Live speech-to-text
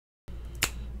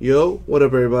Yo, what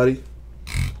up, everybody?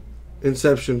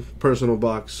 Inception personal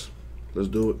box. Let's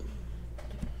do it.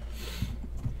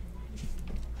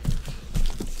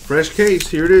 Fresh case.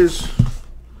 Here it is.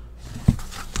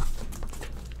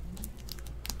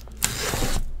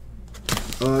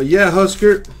 Yeah,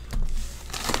 Husker.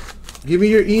 Give me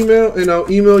your email and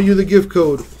I'll email you the gift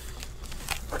code.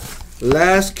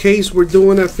 Last case we're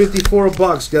doing at 54 a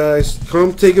box, guys.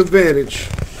 Come take advantage.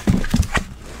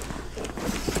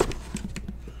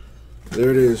 There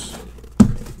it is.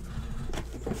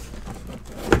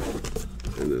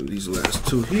 And then these last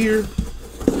two here.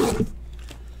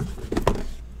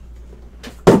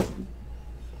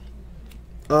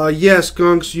 Yeah,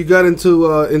 Skunks, you got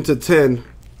into 10.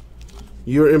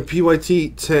 You're in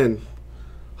PYT 10.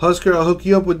 Husker, I'll hook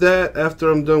you up with that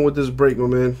after I'm done with this break, my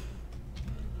man.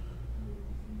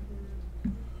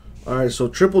 Alright, so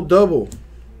triple double.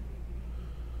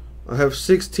 I have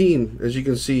 16, as you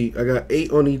can see. I got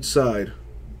 8 on each side.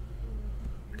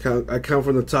 I count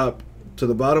from the top to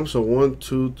the bottom. So 1,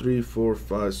 2, 3, 4,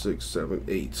 5, 6, 7,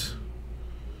 8.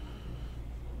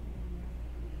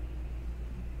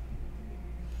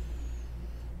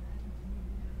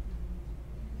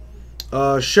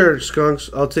 Sure, Skunks.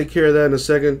 I'll take care of that in a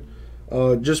second.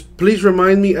 Just please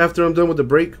remind me after I'm done with the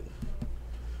break.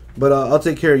 But I'll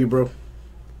take care of you, bro.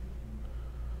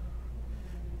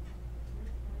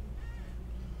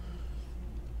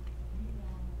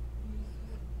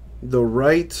 The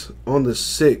right on the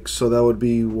 6, so that would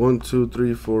be 1, 2,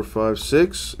 3, 4, 5,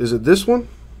 6. Is it this one?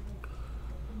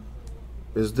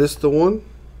 Is this the one?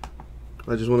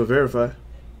 I just want to verify.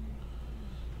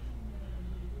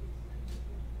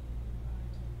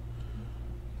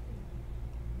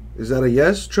 Is that a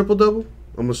yes, triple double?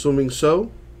 I'm assuming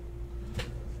so,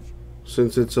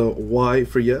 since it's a Y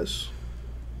for yes.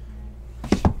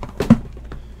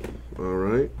 All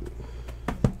right,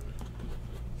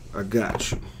 I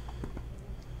got you.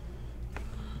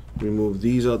 Let me move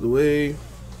these out the way.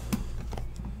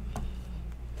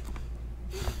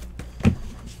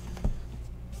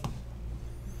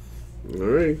 All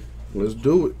right, let's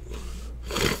do it.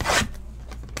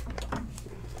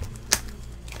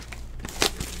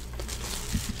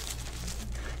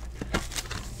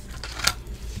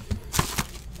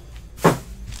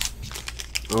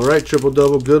 All right, triple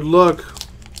double, good luck.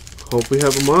 Hope we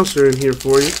have a monster in here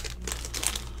for you.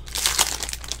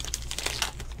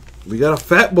 We got a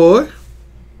fat boy.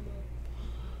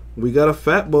 We got a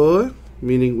fat boy,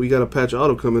 meaning we got a patch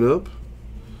auto coming up.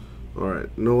 All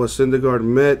right, Noah Syndergaard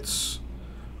Mets,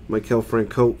 Michael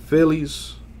Franco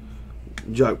Phillies,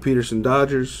 Jock Peterson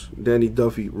Dodgers, Danny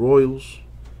Duffy Royals,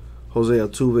 Jose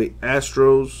Altuve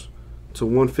Astros to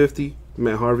 150,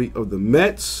 Matt Harvey of the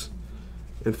Mets.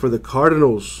 And for the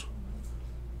Cardinals,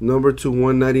 number to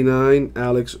 199,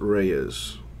 Alex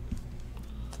Reyes.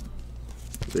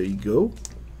 There you go.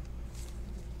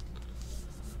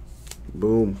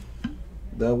 Boom.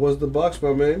 That was the box,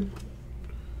 my man.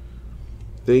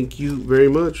 Thank you very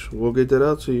much. We'll get that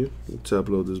out to you. Let's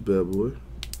upload this bad boy.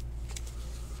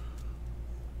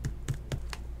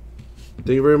 Thank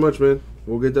you very much, man.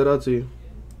 We'll get that out to you.